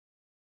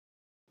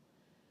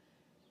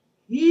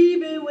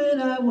Even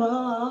when I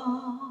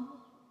walk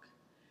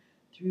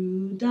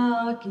through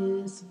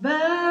darkest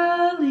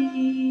valleys,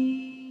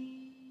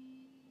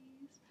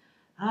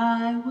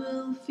 I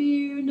will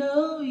fear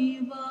no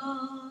evil.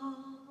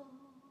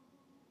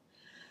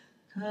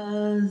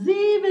 'Cause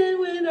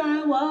even when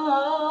I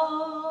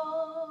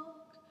walk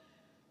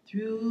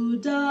through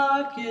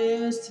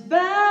darkest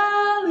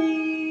valleys,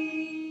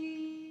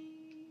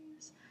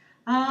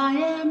 I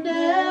am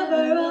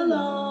never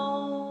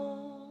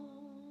alone.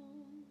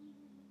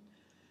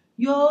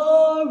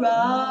 Your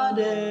rod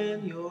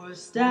and your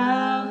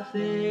staff,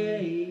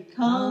 they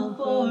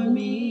comfort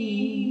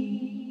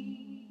me.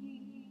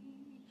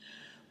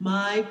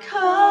 My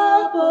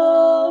cup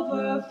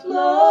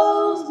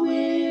overflows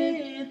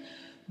with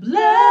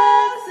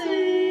blessing.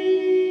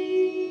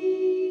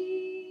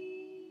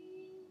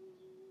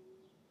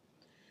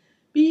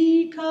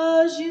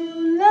 Because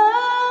you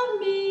love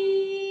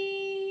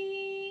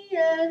me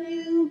and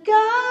you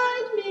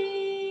guide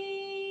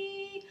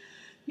me,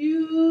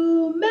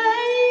 you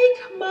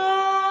make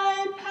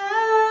my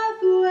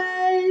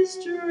pathway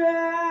straight.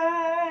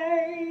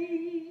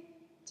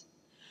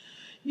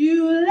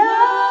 You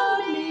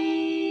love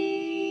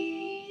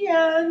me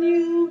and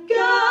you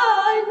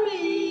guide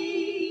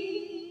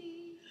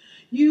me,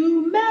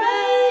 you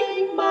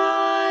make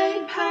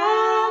my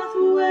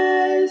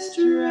pathway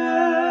straight.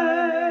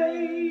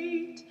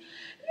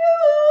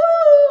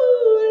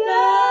 You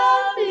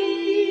love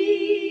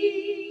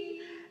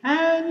me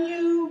and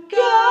you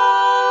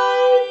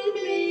guide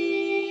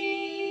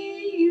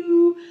me,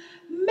 you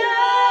make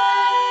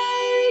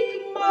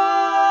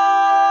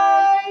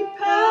my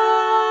pathway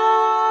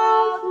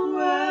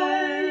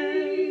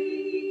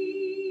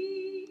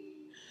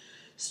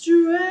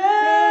straight.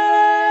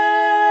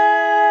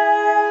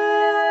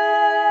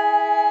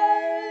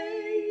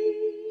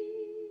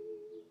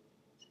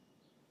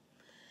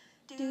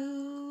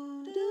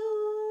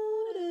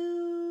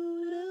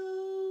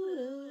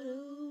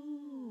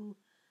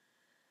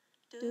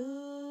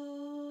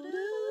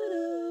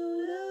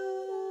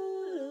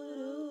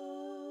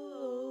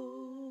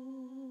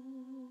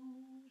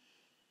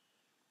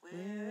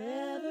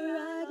 Wherever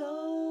I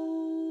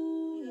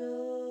go,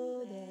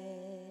 you're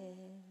there.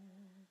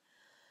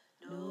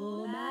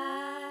 No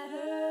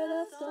matter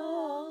the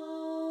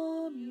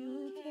storm,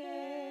 you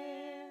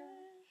care.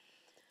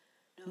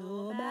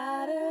 No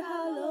matter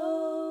how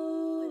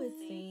low it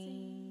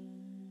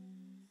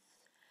seems,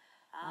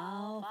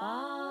 I'll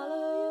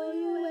follow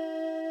you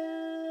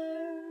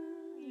where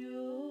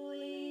you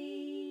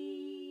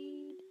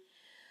lead.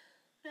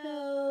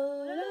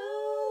 No, no,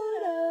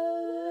 no,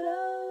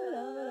 no,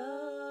 no,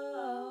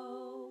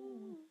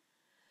 no.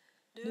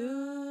 Do,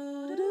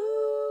 do, do,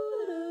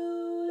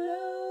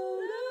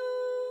 do,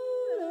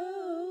 do, do.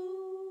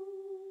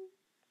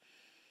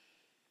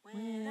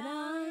 When I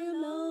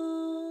am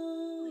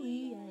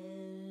lonely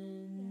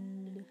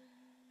and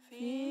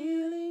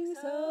feeling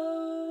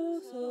so,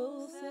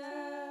 so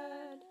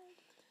sad,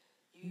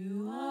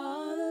 you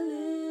are the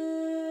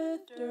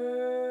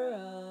lifter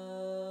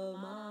of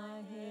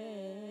my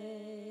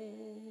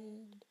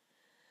head.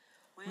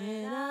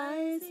 When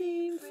I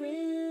seem friendless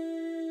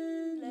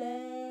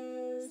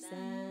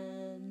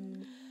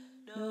and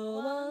no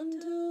one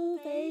to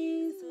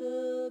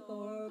Facebook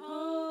or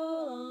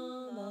call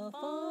on the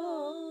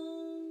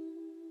phone,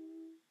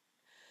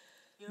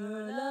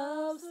 your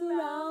love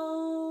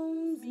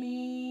surrounds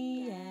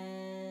me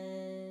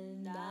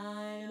and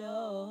I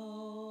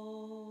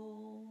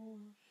know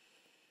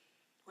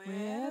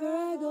wherever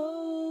I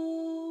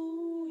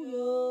go,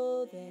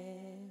 you're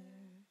there.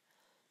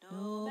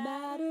 No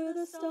matter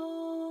the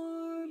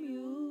storm,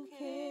 you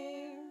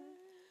care.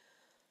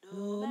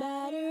 No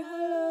matter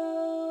how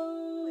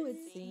low it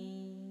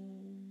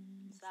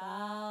seems,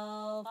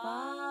 I'll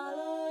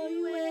follow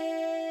you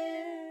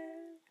where.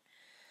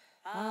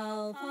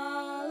 I'll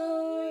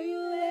follow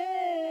you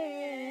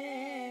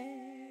where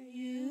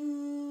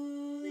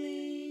you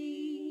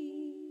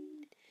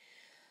lead.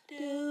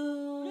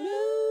 Do,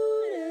 do,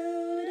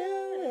 do,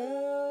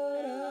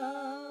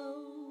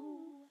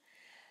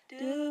 do,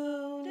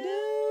 do, do, do,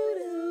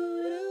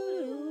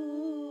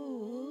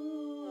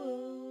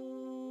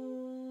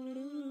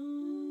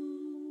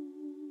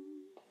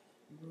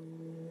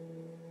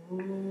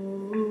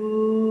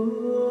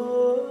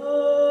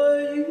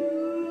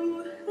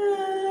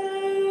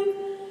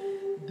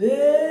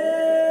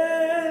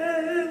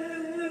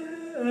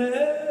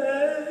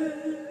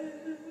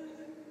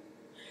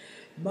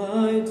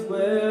 my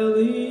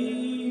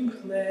dwelling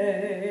place,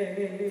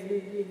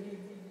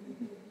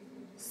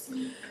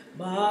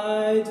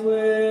 my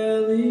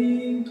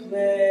dwelling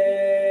place.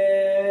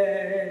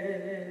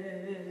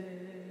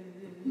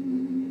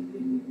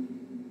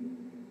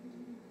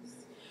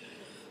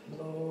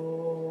 Lord,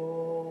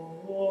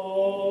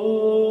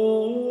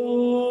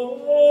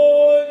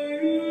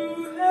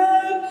 you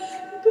have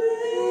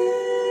been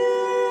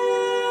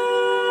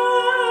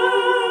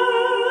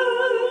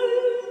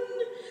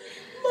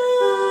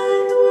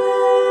my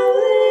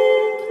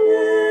dwelling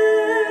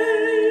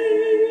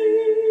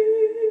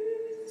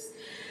place,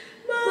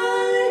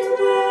 my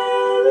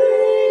dwelling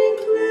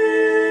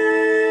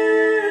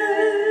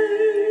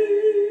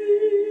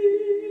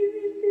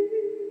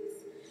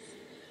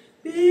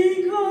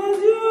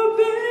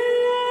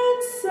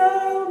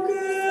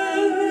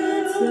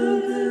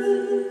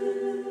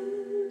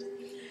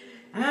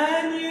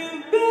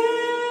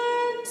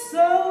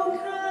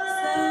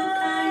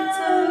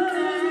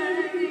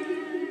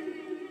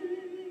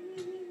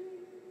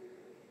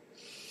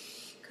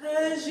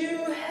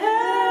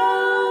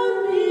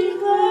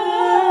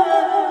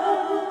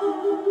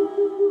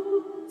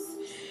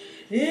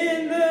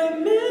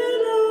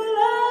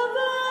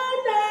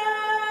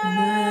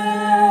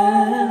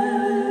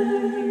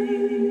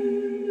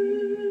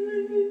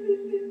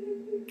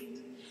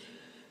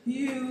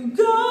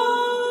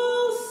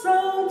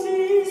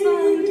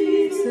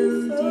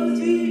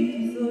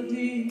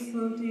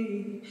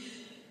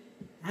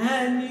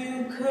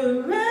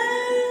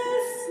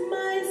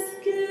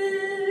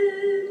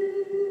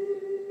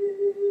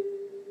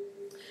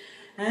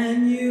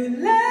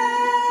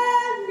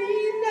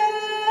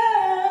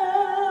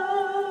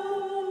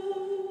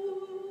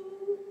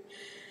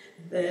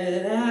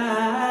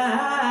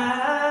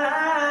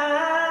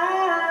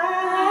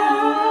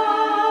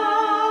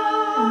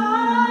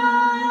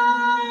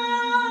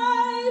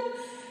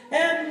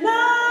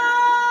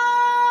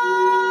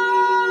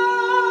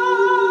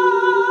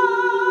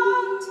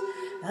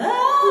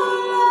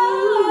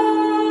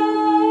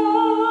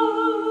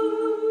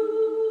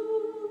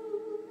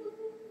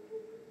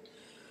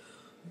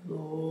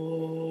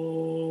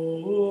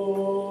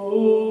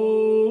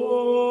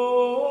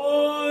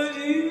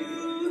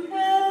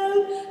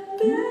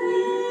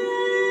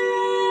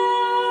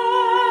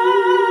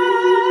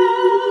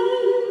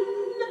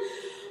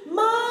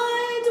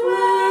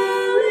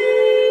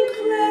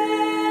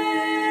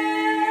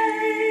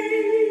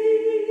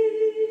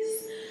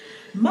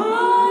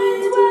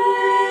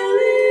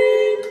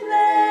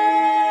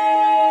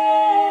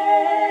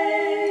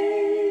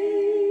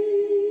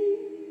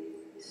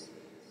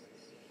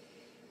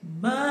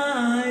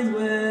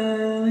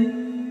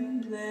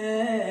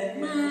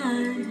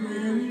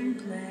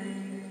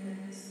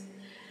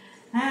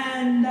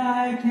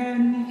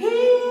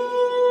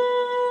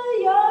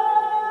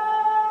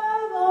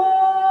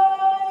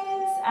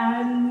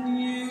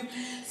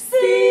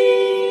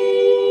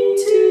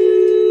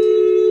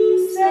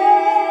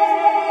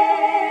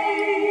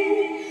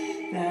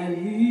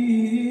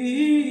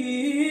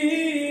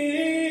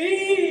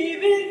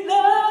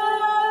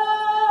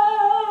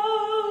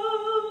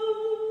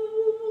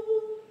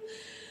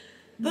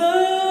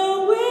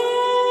The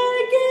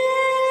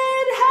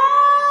wicked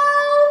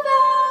have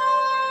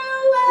their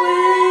way.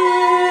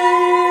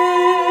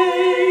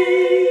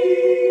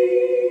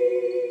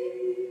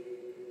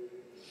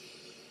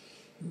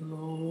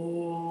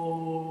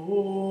 Lord,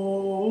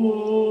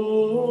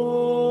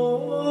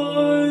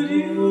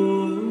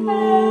 you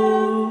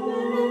have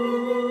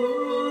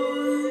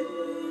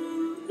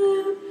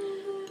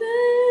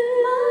been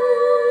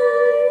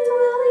my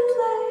dwelling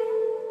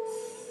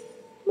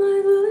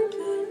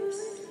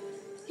place.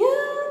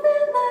 You've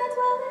been my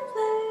dwelling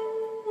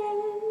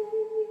place.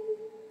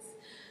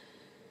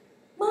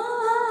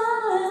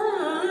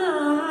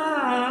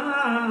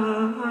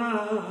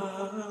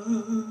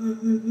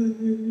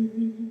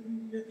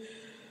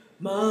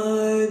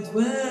 My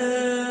dwelling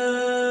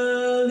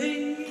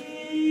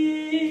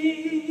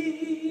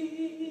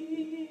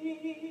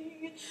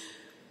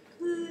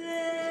place.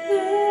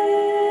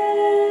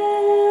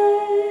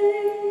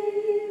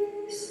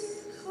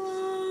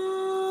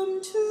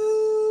 Come to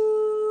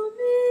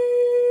me,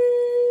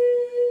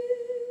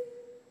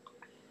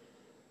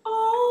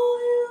 all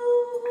you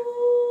who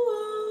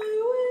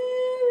are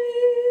weary.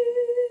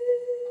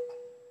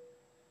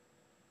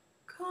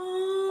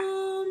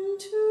 Come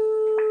to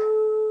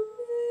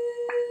me,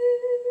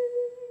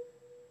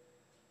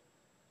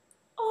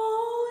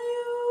 all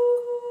you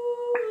who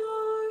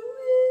are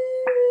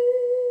weary.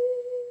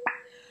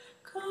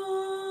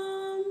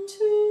 Come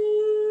to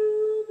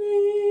me,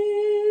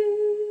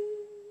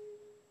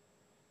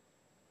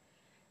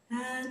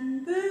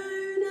 and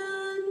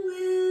burden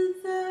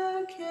with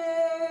the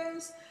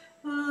cares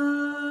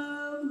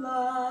of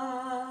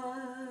life,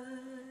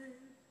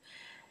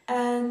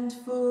 and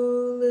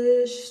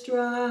foolish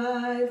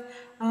strife.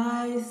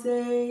 I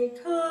say,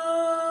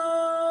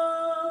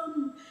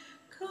 come,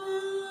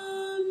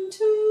 come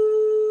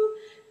to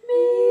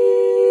me.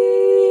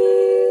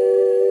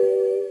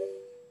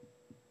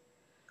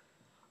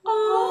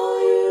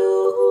 All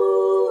you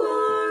who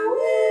are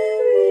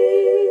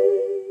weary,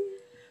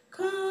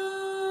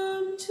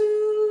 come to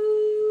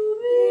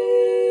me.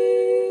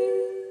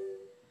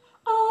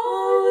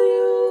 All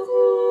you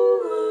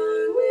who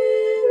are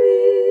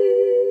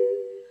weary,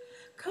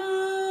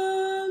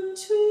 come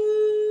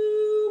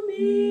to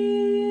me.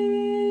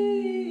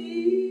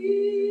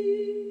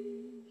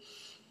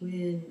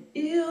 When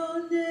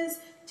illness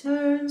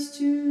turns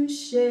to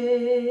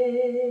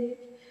shade,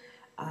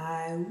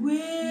 I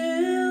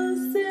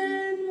will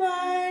send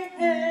my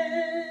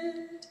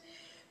hand.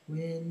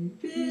 When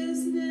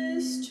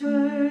business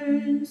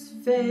turns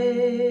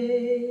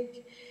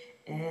fake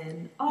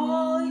and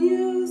all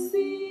you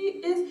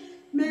see is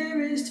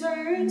marriage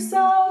turns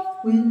south,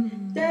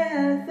 when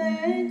death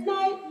and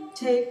night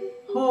take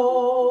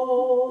hold,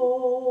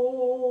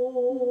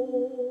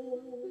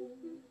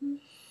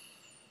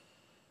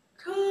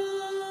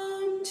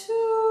 come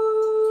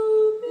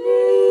to me.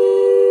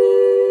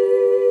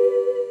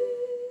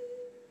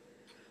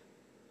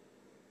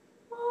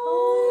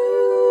 All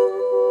you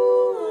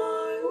who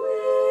are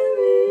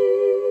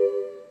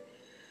weary,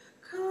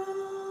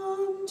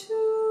 come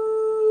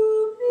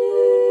to me.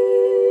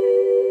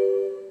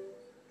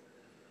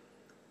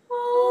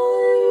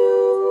 All you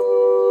who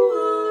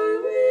are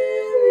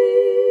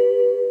weary,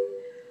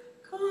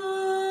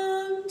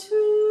 come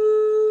to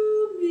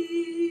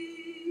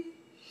me.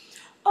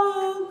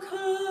 Oh,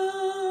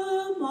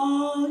 come,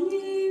 all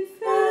ye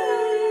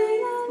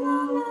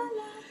faithful,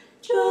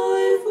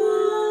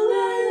 joyful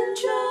and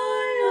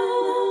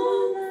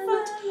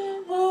triumphant.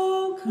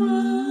 Oh,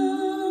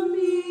 come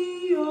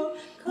ye, oh,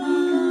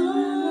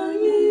 come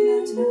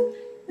ye to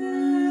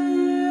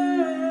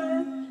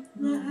Bethlehem.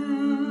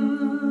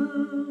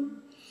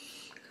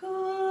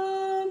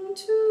 Come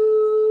to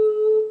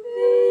me.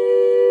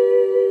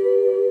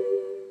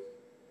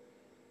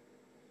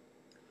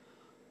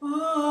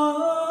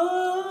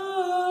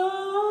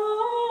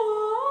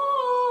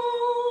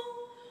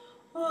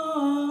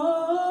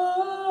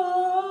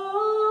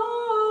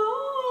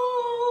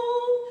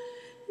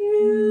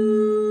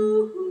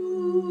 You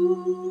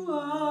who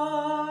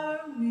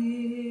are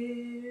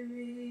weary,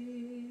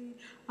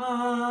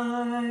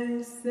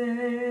 I say,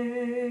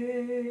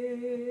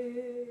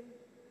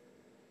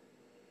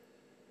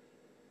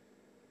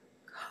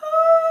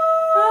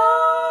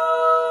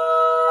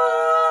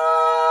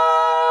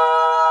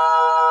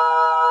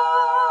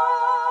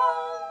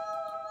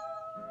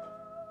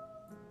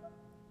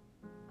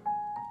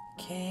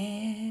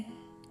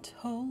 can't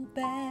hold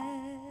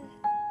back,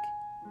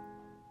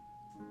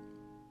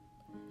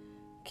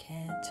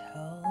 can't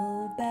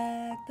hold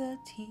back the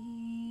tears,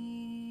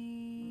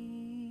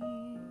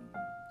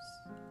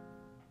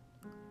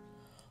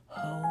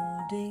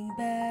 holding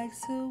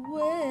back's a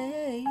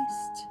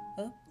waste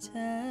of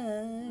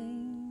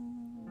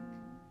time,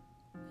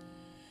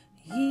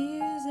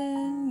 years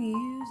and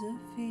years of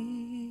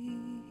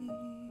fear,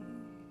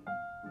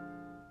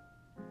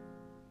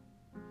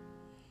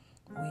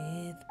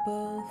 with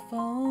both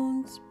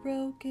phones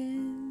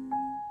broken,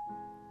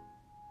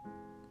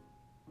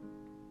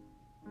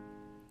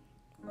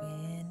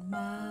 when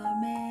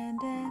Mom and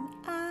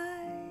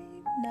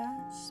I'm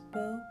not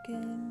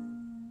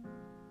spoken.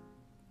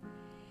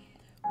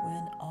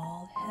 When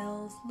all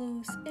hell's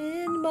loose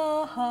in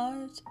my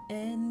heart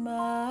and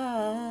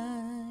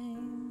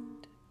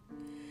mind,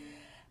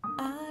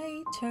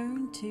 I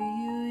turn to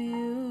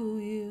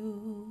you.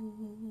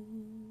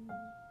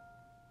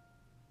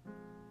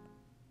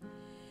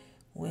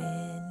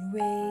 When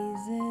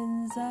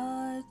raisins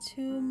are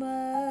too much,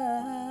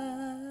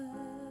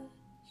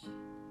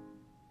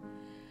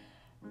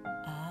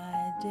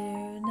 I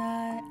dare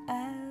not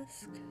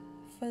ask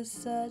for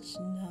such,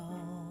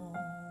 no.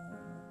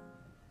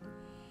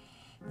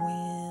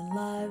 When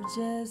life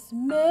just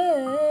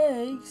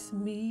makes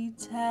me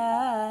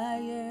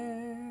tired,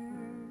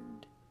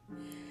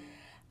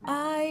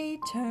 I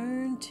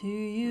turn to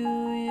you.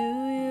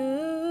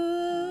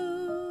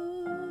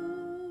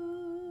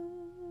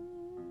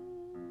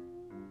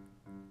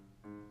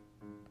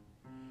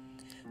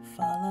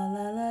 Fa la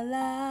la la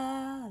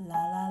la,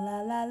 la la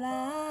la la la.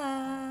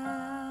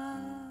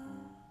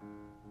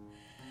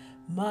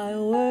 My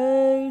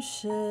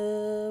worship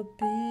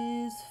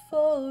is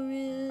for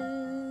real.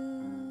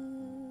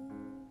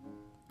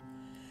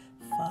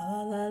 Fa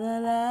la la la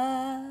la,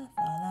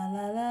 fa la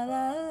la la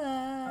la.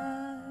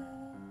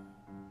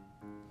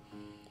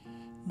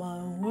 My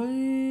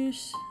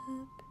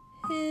worship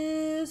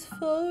is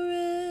for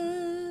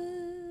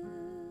real.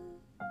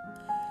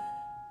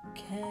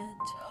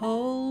 Can't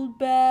hold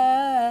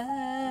back.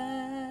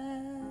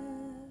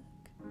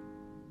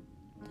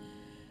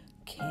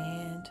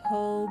 Can't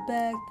hold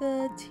back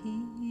the tears.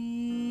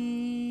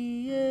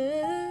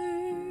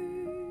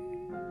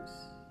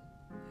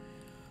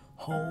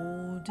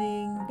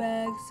 Holding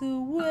back's a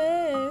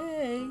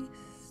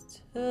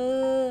waste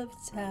of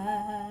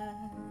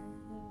time.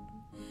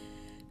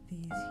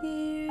 These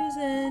years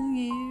and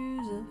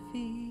years of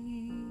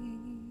fear.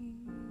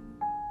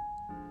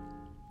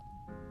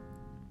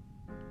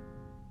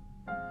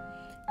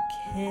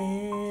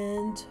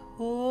 Can't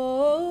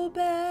hold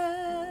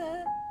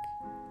back.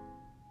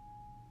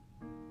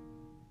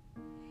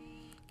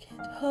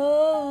 Can't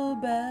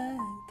hold back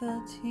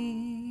the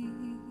tears.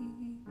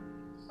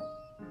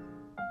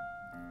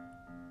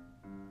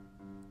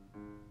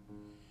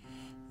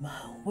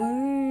 My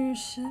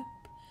worship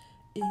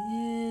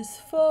is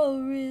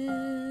for real.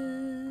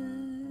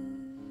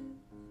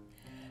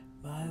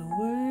 My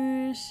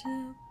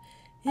worship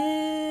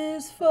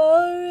is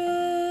for real.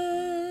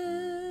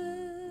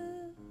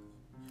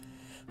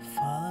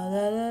 Fa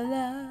la la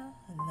la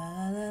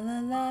la la la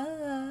la.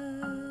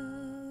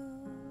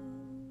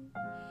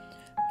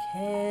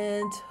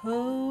 Can't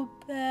hold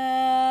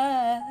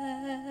back.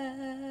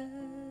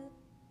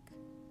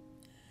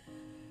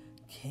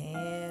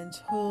 Can't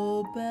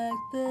hold back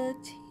the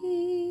tears.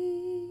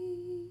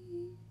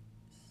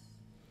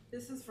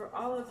 This is for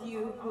all of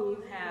you who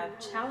have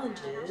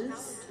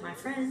challenges, my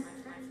friends,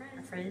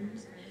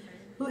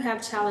 who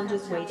have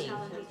challenges waiting.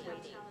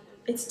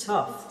 It's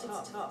tough.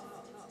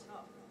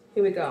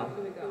 Here we go.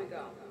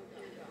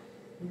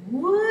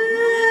 Wait.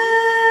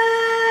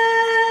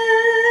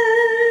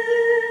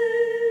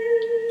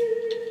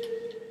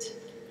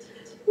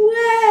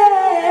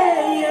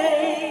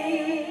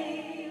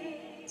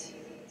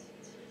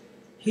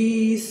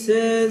 He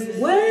says,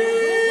 wait.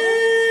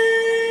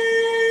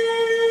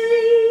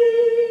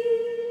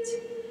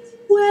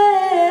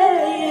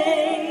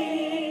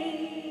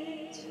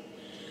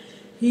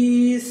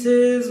 He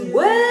says,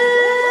 wait.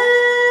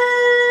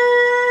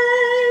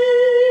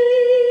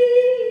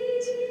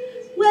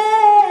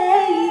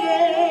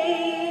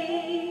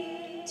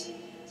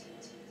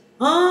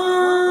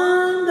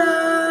 On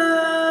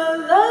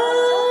the Lord.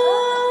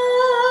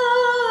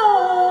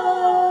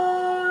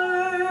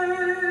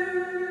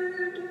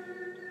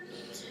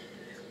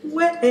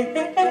 Wait.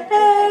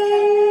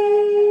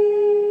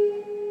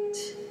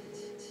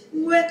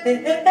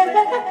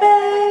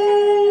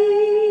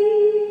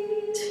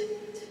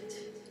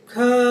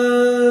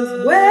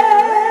 'Cause waiting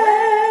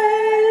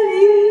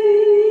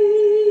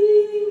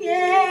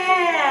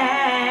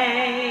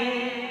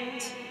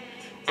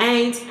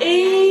ain't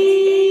easy.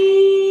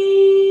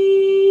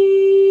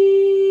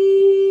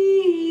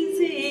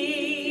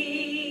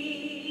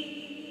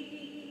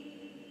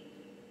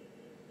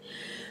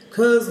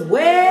 'Cause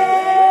waiting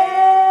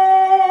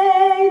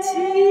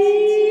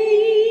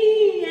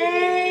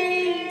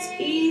ain't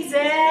easy.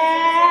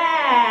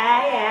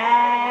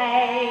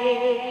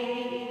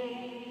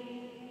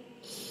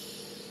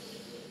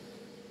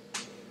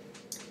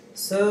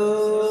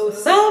 So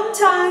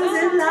sometimes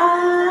in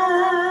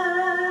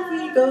life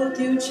we go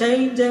through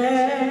changes,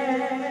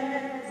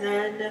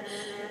 and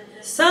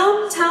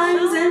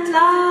sometimes in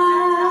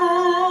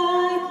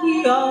life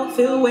we all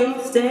feel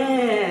wasted,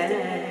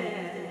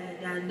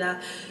 and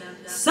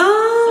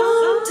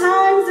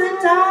sometimes in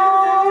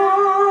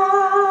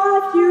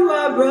life you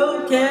are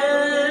broken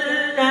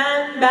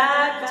and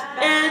backed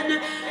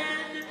and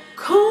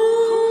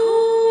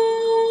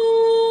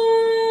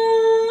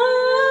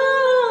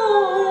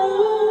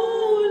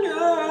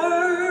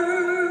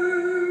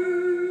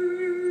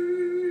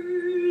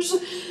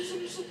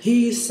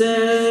He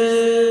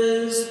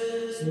says,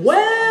 wait.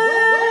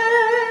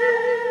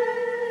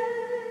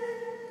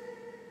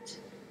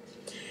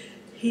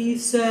 He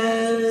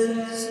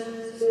says,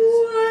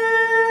 wait.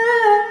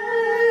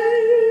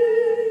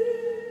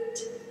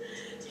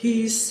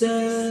 He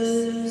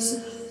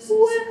says,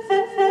 wait.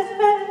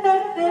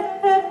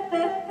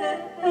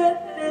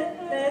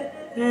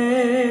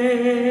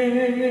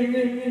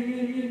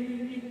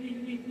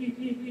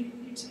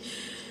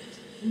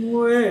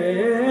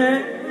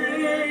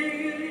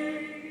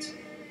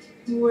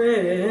 Wait.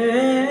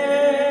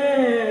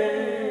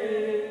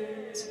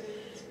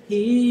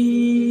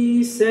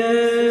 He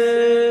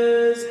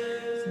says,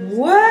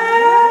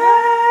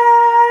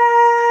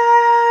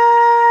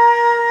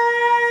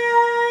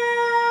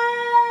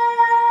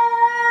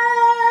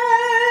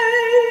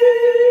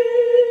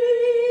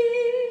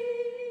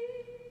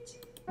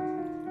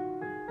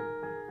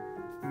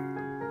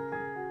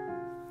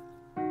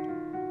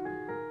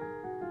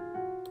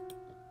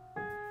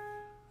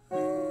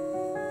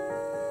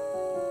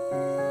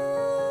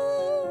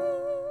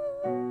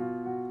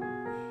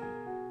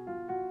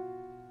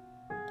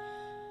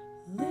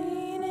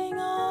 leaning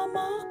on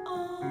my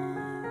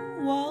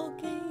arm,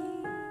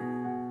 walking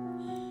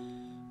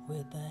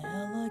with the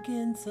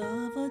elegance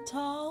of a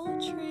tall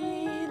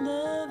tree,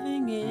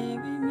 loving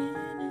every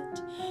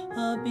minute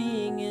of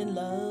being in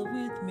love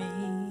with me.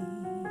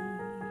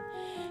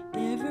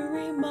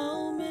 Every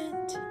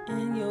moment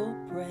in your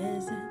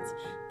presence,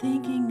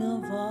 thinking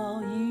of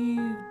all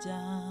you've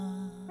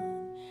done,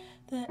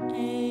 the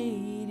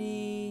 80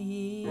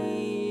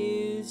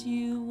 years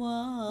you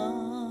won.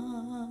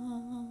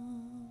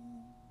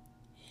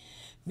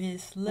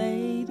 Miss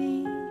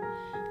Lady,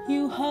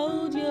 you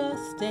hold your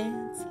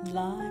stance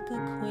like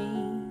a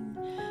queen,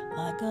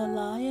 like a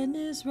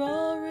lioness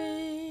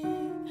roaring.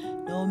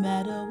 No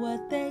matter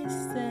what they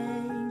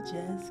say,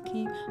 just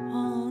keep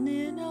on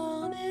and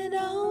on and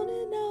on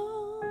and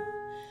on.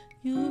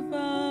 You've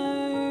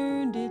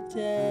earned it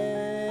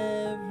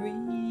every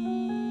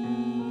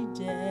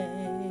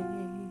day.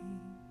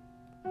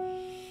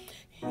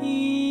 Hear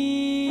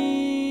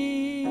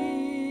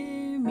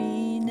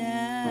me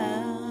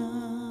now.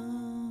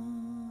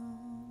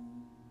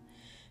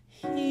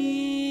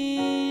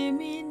 Hear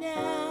me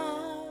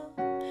now.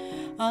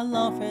 I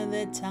long for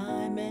the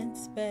time and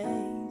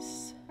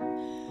space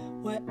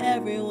where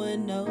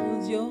everyone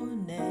knows your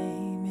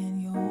name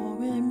and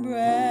you're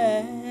embraced,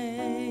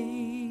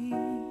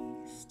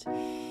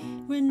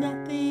 where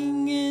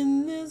nothing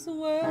in this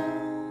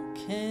world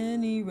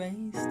can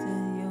erase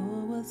that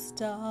you're a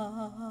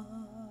star.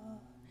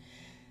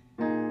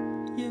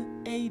 You're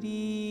 80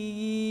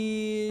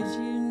 years,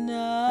 you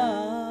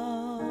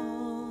know,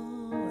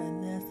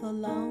 and that's a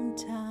long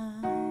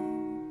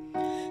time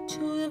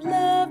to have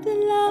loved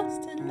and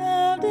lost and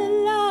loved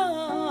and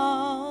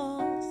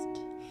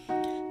lost,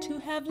 to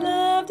have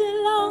loved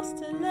and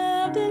lost and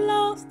loved and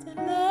lost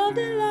and loved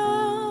and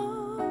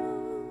lost.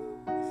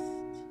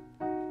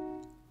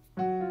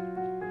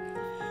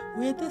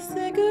 With a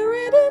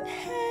cigarette in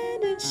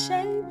hand and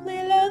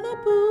shapely leather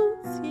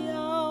boots,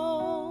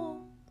 y'all,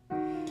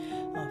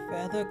 a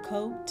feather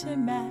coat to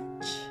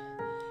match.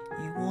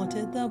 You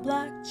wanted the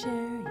black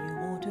chair, you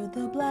wanted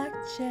the black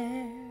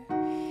chair.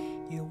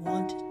 You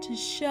wanted to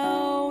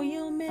show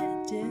you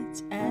meant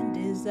it and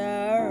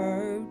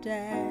deserved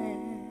it.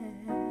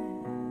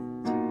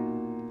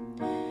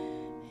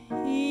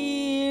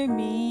 Hear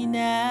me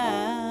now.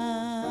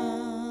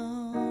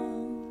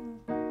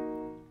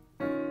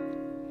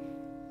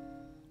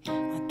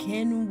 I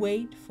can't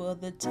wait for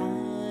the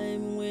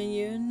time when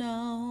you're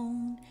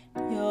known,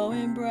 your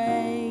embrace,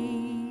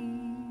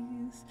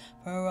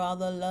 for all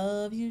the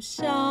love you've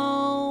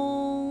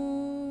shown.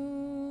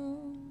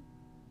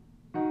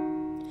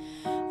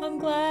 I'm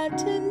glad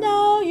to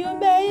know you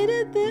made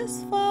it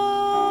this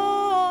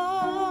far.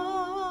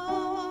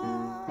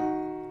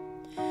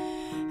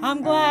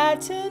 I'm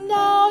glad to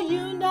know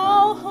you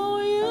know who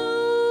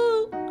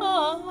you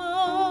are.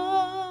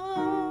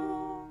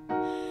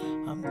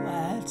 I'm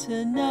glad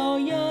to know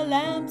your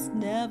lamp's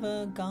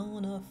never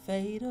gonna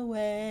fade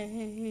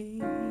away.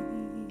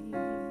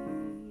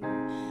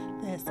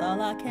 That's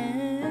all I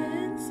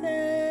can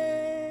say.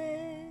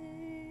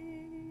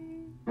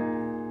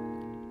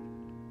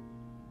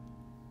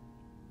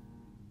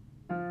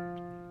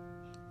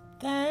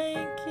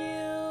 Thank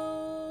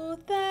you,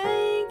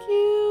 thank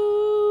you,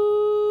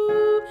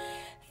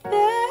 thank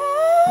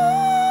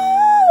you.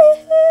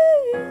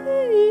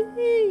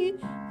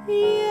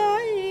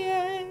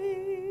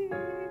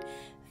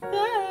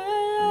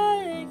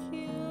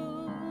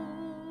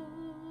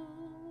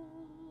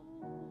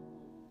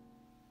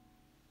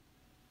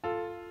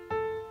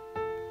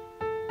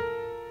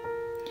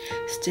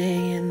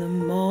 Stay in the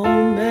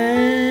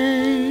moment,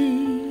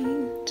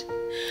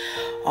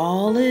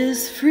 all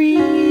is free,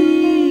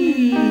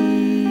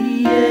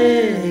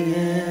 yeah,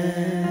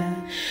 yeah.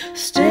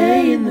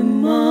 Stay in the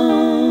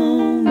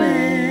moment,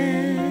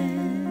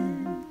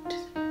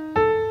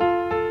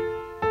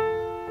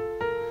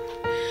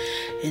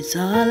 it's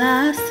all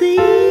I see,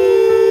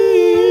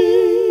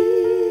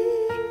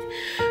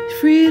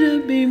 free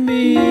to be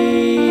me,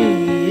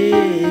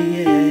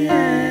 yeah,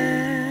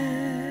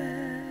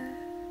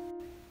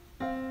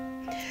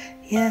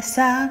 yeah. Yes,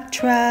 I've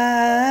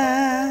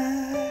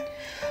tried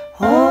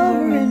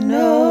over and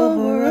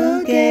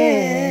over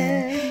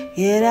again,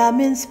 yet I'm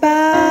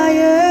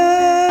inspired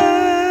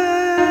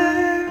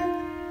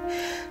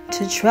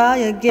to try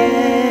again.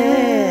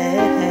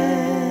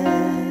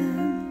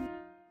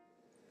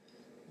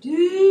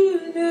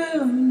 Doom,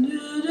 doom,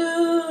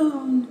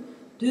 doom,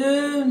 doom,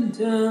 doom,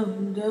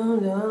 doom,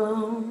 doom,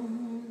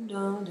 doom,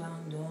 doom, doom.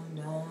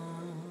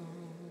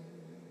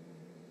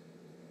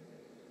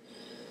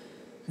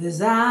 'Cause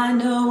I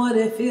know what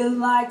it feels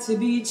like to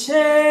be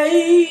chained,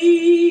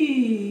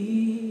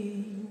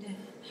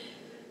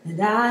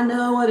 and I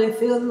know what it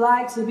feels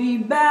like to be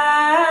bound,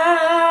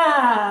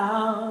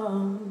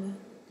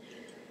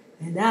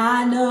 and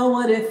I know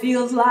what it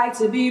feels like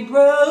to be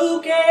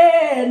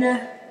broken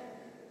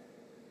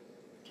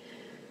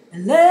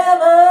and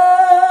level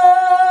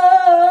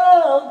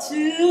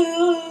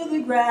to the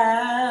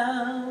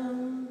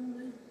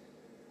ground.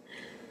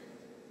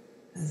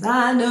 'Cause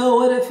I know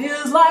what it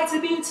feels like to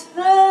be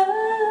torn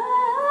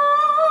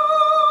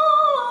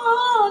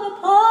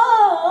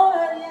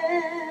apart,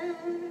 yeah.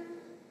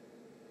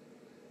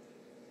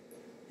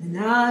 And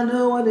I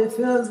know what it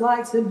feels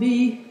like to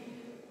be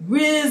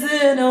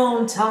risen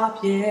on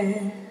top,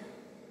 yeah.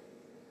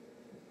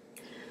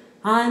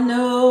 I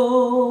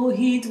know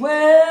he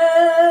dwells,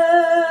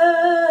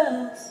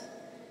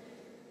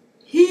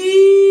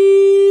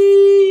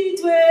 he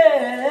dwells,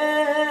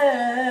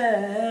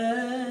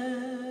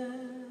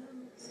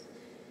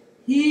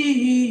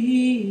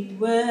 he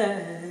dwells.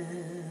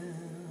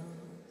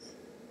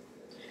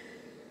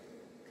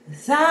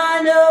 'Cause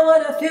I know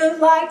what it feels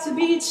like to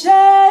be chained,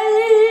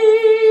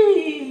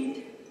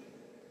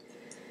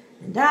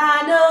 and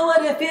I know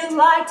what it feels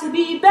like to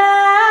be bound.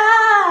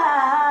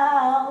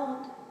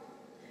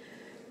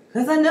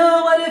 'Cause I know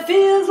what it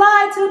feels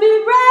like to be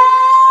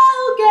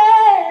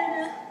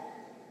broken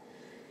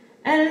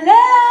and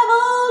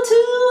level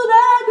to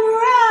the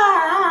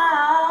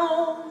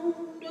ground.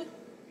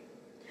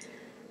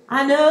 I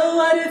know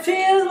what it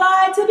feels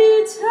like to be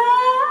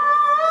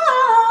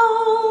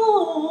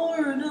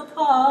torn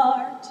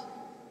apart.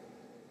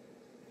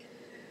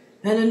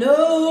 And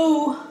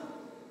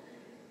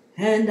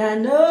I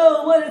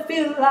know what it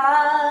feels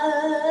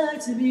like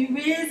to be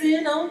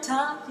risen on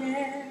top,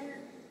 yeah.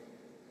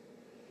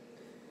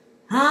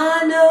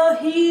 I know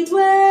he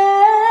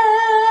dwells.